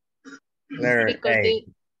 Letter Because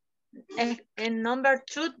A. and number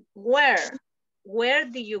 2, where? Where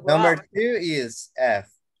did you grow Number up? 2 is F,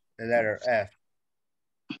 the letter F.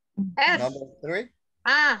 F. Number 3?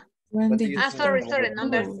 Ah, When What do did you you think sorry, start sorry. about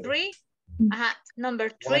Number school? 3. Number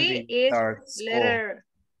When 3 did you is start school? letter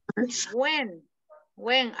when.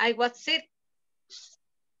 When I was sick.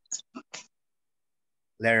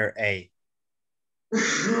 Letter A.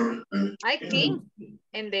 I think.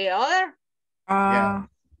 And the other? Yeah.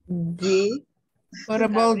 G. What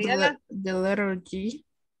about Gabriela? the letter G?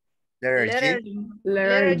 Letter G?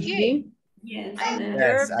 Letter G. Yes.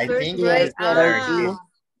 Yes, I First think grade. it's letter G.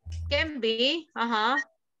 Can be.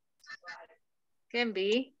 Can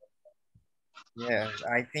be. Yeah,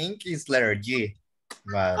 I think it's letter G.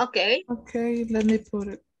 But Okay. Okay, let me put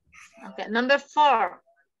it. Okay. Number 4.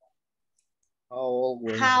 How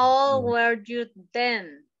old were you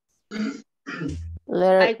then?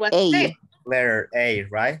 I was sick. Letter A,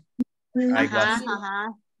 right? I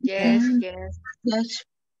was. Yes, yes. Yes.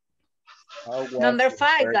 How was Number your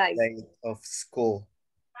 5, first guys. day of school?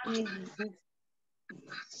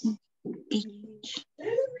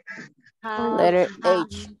 Letter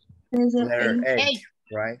H. Letter H,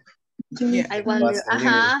 right? Yeah. I It was, was a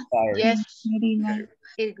little tired. yes.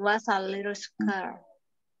 It was a little scared.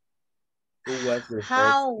 Who was your first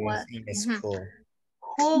How friend was, in school?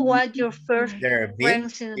 who was your first Letter B.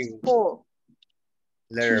 friends in school?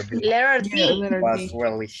 Letter B Letter Yeah, D. letter was D.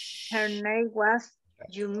 really Her name was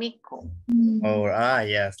Yumiko.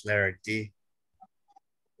 yes, letter D.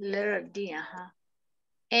 Letter D,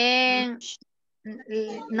 And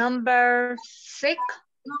number 6?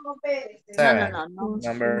 Seven. No.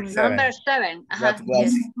 Number 7. Number 7. What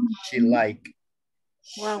was Yes. she like?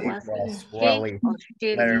 What She was was he really or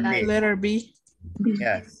she letter like? B. Letter B.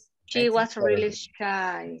 Yes. I She think was letter really B.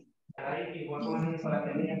 shy.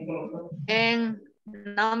 And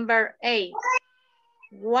number 8.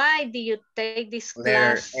 Why did you take this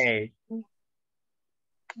Letter class? A.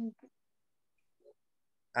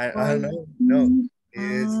 I don't know. No.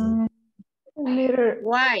 It's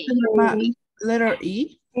Why? Letter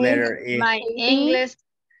E. letter E. My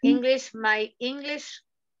English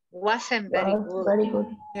wasn't very good.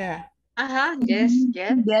 Yeah. Yes.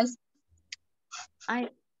 Yes. I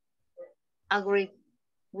agree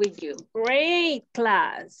with you. Great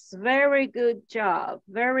class. Very good job.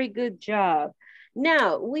 Very good job.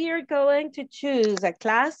 Now we are going to choose a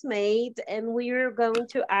classmate and we are going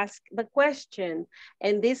to ask the question.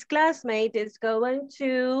 And this classmate is going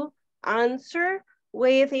to answer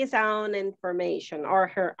with his own information or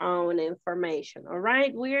her own information. All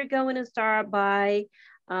right, we are going to start by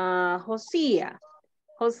Hosea.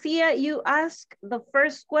 Hosea, you ask the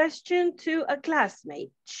first question to a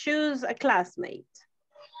classmate. Choose a classmate.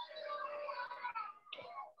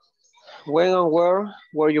 When and where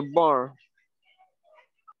were you born?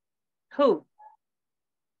 Who?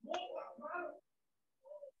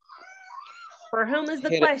 For whom is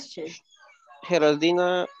the question?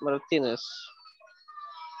 Geraldina Martinez.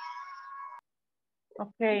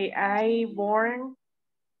 Okay, I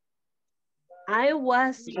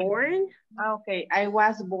was born. Okay, I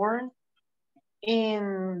was born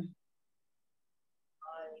in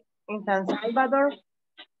San Salvador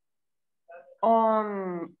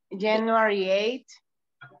on January 8th,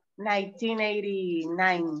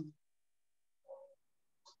 1989.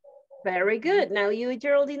 Very good. Now you,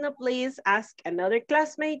 Geraldina, please ask another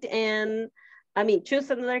classmate and, choose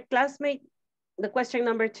another classmate. The question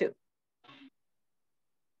number 2.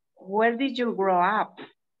 Where did you grow up?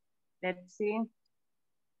 Let's see.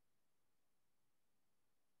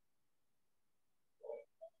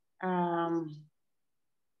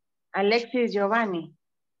 Alexis Giovanni.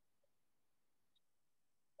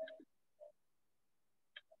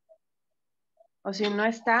 O si no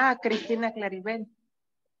está, Cristina Claribel.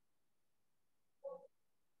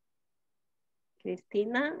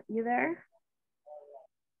 Cristina, you there?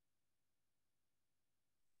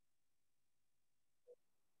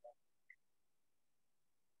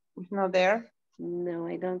 It's not there. No,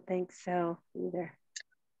 I don't think so either.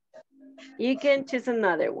 You can choose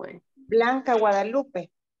another one. Blanca Guadalupe.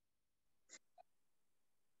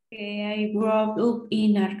 I grew up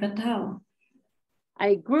in Arcatao.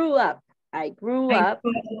 I grew up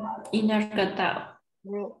In Arcatao.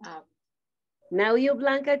 Grew up. Now you,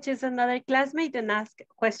 Blanca, choose another classmate and ask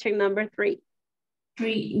question number 3.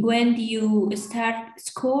 3. When do you start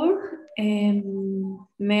school?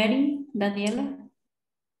 Mary, Daniela?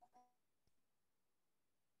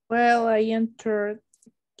 Well, I entered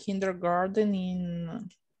kindergarten in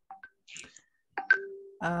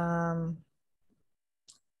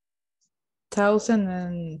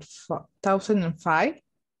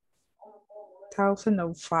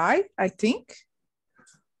 2005, I think.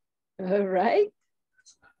 All right.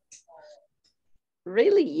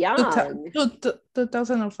 Really young.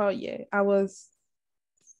 2005, yeah. I was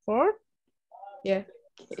 4. Yeah.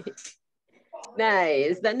 Okay.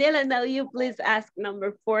 Nice. Daniela, now you please ask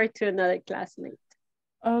number 4 to another classmate.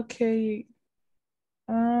 Okay.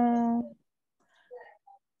 How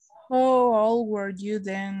old were you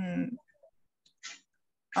then,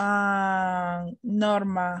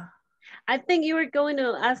 Norma? I think you were going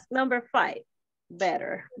to ask number 5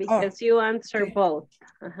 better because you answer okay. both.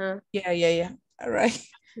 Yeah. All right.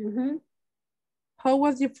 How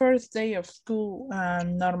was your first day of school,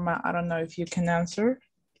 Norma? I don't know if you can answer.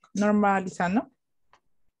 Norma Lizano.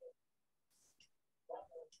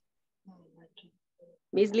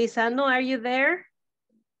 Miss Lizano, are you there?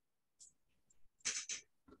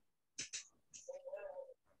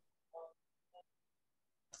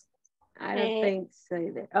 I don't think so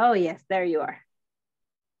either. Oh, yes, there you are.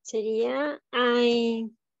 Sería, I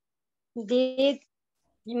did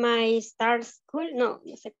my start school, no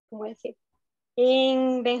sé cómo decir,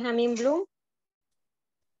 in Benjamin Bloom.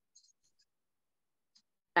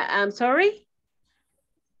 I'm sorry?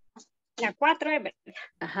 La 4,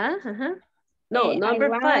 No,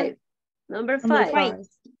 number 5. Number 5. How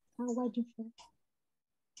was your first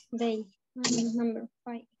day? Number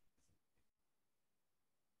 5.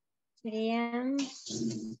 Sería,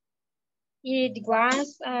 it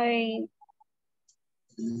was a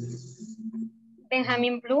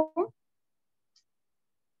Benjamin Bloom.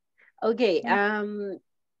 Okay,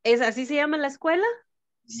 ¿es así se llama la escuela?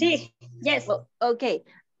 Sí, yes. Well, okay,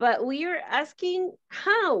 but we are asking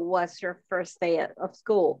how was your first day of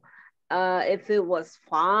school? If it was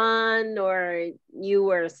fun or you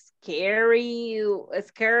were scared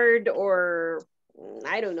or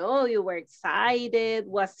I don't know, you were excited.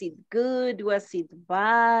 Was it good? Was it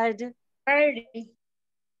bad? I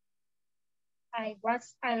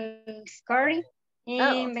was scared.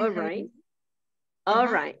 Oh, all right. All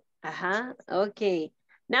right. Okay.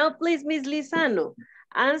 Now, please, Miss Lizano,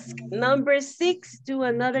 ask number 6 to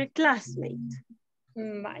another classmate.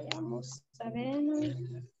 Vayamos a ver.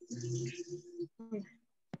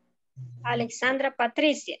 Alexandra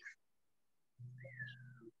Patricia.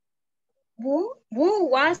 Who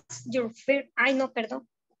was your first? I no, perdón.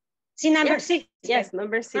 Sí, number 6. Yes,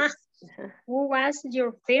 number 6. Who was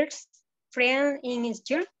your first friend in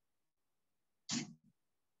school?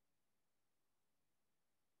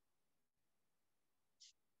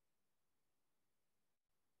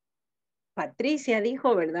 Patricia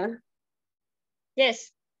dijo, ¿verdad?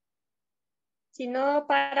 Yes. Si no,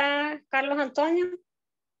 para Carlos Antonio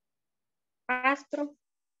Castro.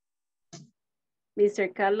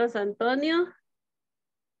 Mr. Carlos Antonio.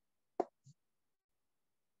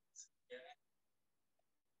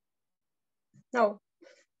 No.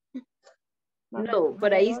 No,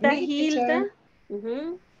 por ahí está Hilda.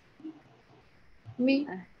 Me.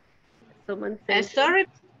 Someone said.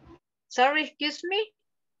 Sorry, excuse me.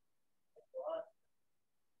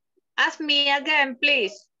 Ask me again,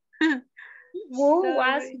 please. Who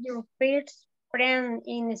was your first friend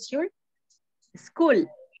in school?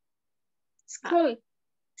 School.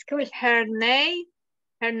 Her name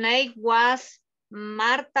was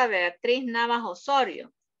Marta Beatriz Navas Osorio.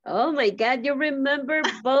 Oh my God, you remember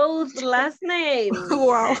both last names.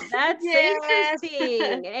 Wow. That's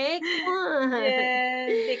interesting. Excellent.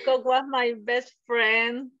 Yes, because was my best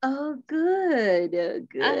friend. Oh, good. Oh,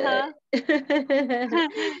 good.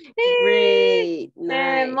 Great.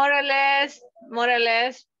 Nice. More or less.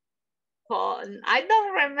 I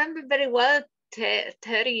don't remember very well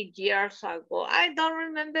 30 years ago. I don't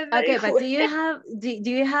remember very Okay, but well. do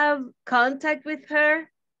you have contact with her?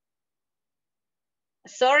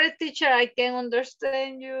 Sorry, teacher, I can't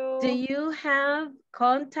understand you. Do you have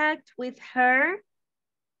contact with her?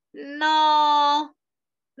 No,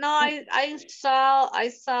 I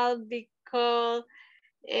saw because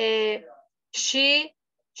she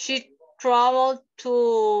traveled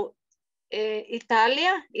to Italy,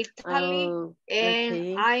 Oh, and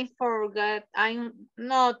okay. I forgot.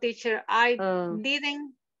 No, teacher, Oh.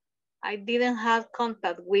 I didn't have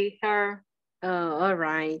contact with her. Oh, all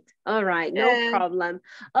right. All right, no problem.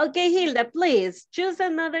 Okay, Hilda, please choose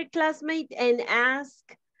another classmate and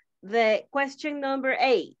ask the question number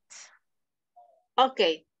 8.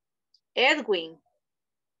 Okay, Edwin,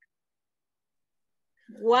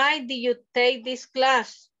 why did you take this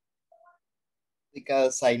class?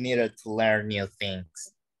 Because I needed to learn new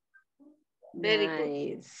things. Very good.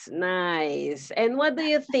 Nice, nice. And what do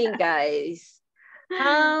you think, guys?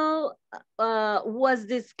 How was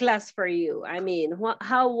this class for you? I mean,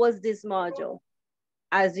 how was this module?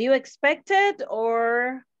 As you expected,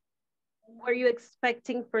 or were you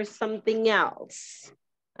expecting for something else?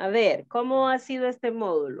 A ver, ¿cómo ha sido este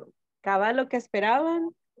módulo? ¿Cabal lo que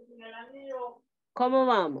esperaban? ¿Cómo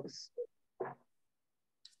vamos?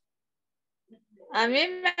 A mí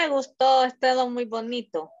me gustó, estado muy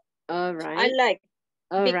bonito. All right. I like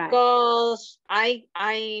all because right.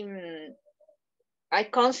 I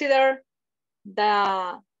consider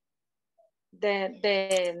the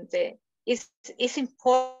it's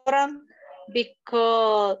important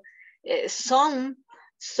because some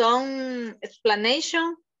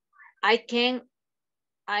explanation I can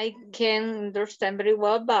understand very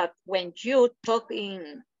well, but when you talk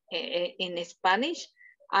in Spanish,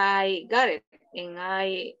 I got it, and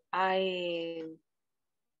I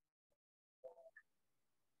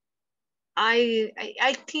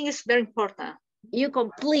think it's very important. You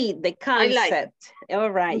complete the concept. All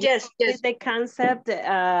right. Yes, yes. The concept,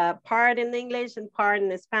 part in English and part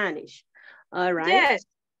in Spanish. All right. Yes.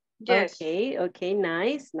 Yes. Okay. Okay.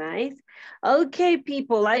 Nice. Nice. Okay,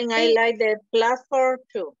 people. I like the platform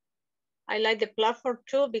too. I like the platform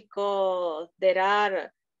too because there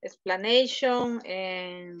are explanation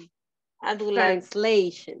and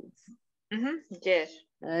translations. Yes.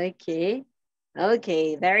 Okay.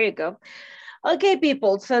 Okay. There you go. Okay,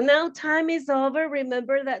 people, so now time is over.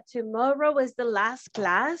 Remember that tomorrow is the last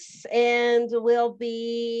class and we'll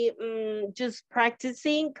be just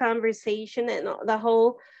practicing conversation and the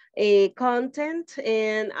whole content.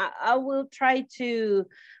 And I will try to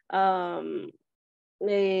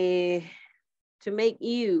make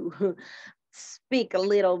you speak a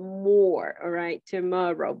little more, all right,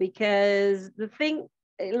 tomorrow, because the thing,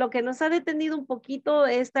 lo que nos ha detenido un poquito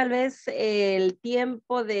es tal vez el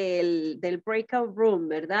tiempo del breakout room,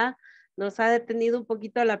 ¿verdad? Nos ha detenido un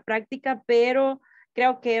poquito la práctica, pero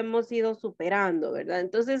creo que hemos ido superando, ¿verdad?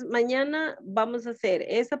 Entonces, mañana vamos a hacer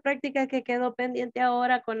esa práctica que quedó pendiente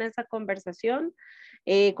ahora con esa conversación,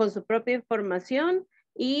 con su propia información,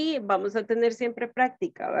 y vamos a tener siempre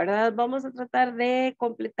práctica, ¿verdad? Vamos a tratar de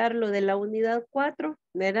completar lo de la unidad 4,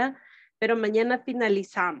 ¿verdad? Pero mañana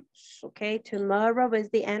finalizamos, okay? Tomorrow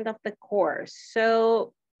is the end of the course.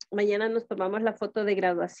 So, mañana nos tomamos la foto de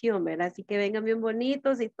graduación, ¿verdad? Así que vengan bien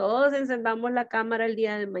bonitos y todos encendamos la cámara el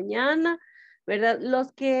día de mañana, ¿verdad?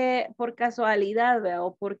 Los que por casualidad, ¿verdad?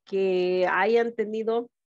 O porque hayan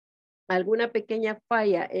tenido alguna pequeña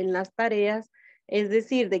falla en las tareas, es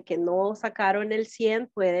decir, de que no sacaron el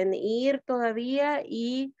 100, pueden ir todavía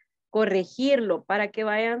y corregirlo para que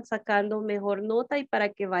vayan sacando mejor nota y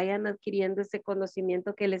para que vayan adquiriendo ese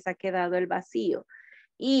conocimiento que les ha quedado el vacío.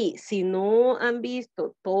 Y si no han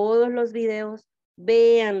visto todos los videos,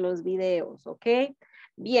 vean los videos, ¿ok?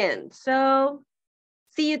 Bien, so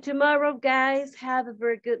see you tomorrow, guys. Have a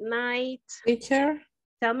very good night. Teacher?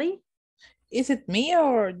 Tell me. Is it me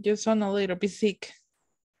or you sound a little bit sick?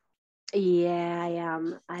 Yeah, I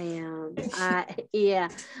am. Yeah,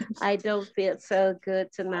 I don't feel so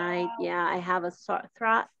good tonight. Yeah, I have a sore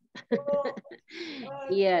throat.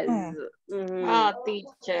 Yes. Oh,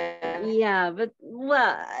 teacher. Yeah, but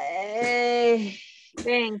well,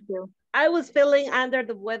 thank you. I was feeling under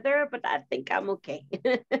the weather, but I think I'm okay.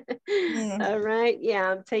 All right.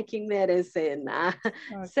 Yeah, I'm taking medicine.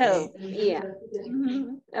 Okay. So, yeah.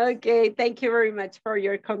 Okay. Thank you very much for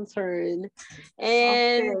your concern.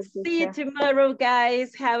 And okay, see you tomorrow,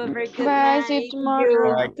 guys. Have a very good Bye. night. See you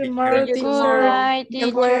tomorrow. Bye, Tomorrow, teacher. Good night,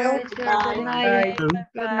 teacher. Well. Good night. Bye.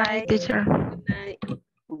 Good night, teacher. Good night.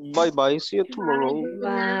 Bye bye. See you tomorrow.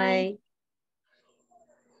 Bye.